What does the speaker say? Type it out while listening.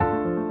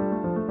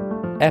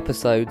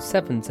Episode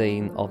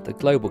 17 of the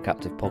Global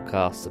Captive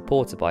Podcast,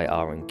 supported by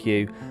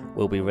R&Q,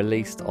 will be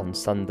released on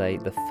Sunday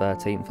the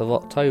 13th of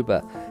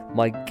October.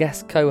 My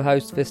guest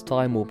co-host this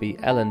time will be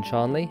Ellen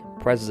Charnley,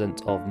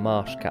 President of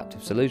Marsh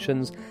Captive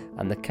Solutions,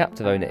 and the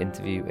Captive Owner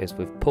interview is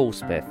with Paul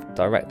Smith,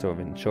 Director of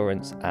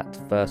Insurance at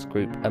First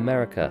Group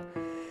America.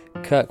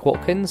 Kirk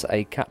Watkins,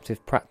 a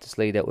captive practice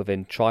leader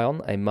within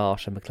Tryon, a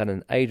Marsh &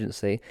 McLennan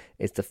agency,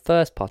 is the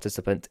first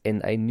participant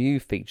in a new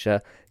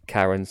feature,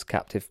 Karen's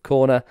Captive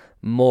Corner.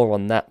 More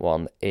on that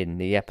one in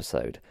the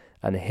episode.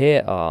 And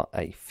here are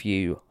a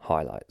few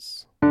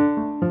highlights.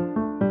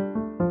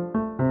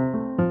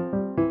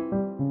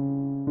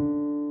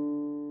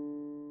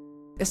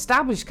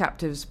 Established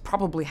captives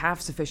probably have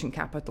sufficient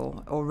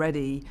capital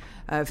already,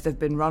 if they've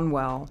been run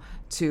well,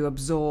 to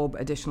absorb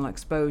additional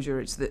exposure.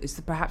 It's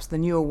perhaps the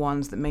newer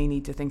ones that may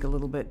need to think a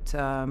little bit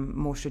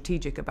more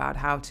strategic about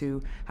how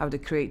to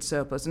create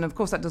surplus. And of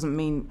course, that doesn't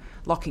mean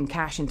locking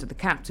cash into the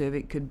captive.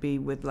 It could be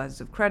with letters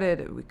of credit.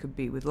 It could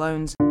be with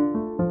loans.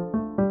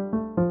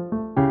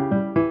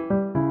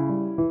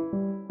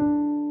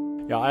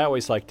 Yeah, I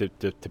always like to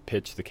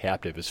pitch the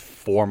captive as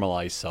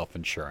formalized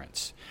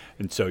self-insurance.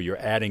 And so you're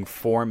adding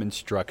form and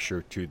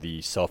structure to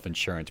the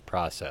self-insurance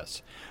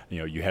process.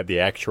 You have the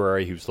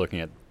actuary who's looking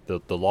at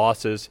the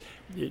losses.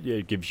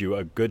 It gives you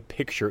a good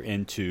picture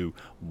into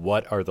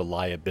what are the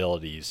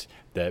liabilities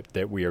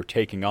that we are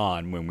taking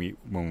on when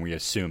we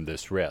assume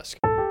this risk.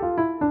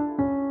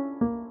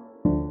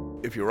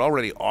 If you're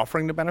already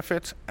offering the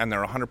benefits and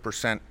they're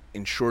 100%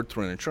 insured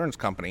through an insurance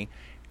company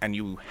and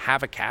you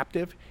have a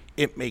captive,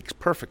 it makes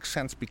perfect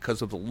sense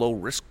because of the low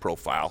risk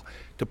profile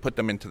to put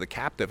them into the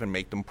captive and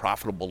make them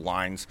profitable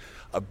lines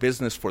of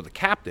business for the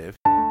captive.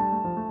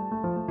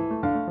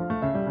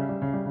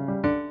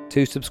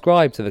 To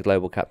subscribe to the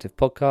Global Captive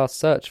Podcast,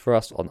 search for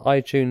us on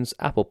iTunes,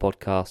 Apple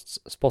Podcasts,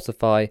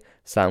 Spotify,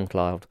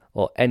 SoundCloud,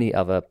 or any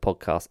other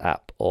podcast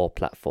app or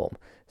platform.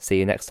 See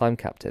you next time,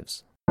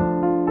 captives.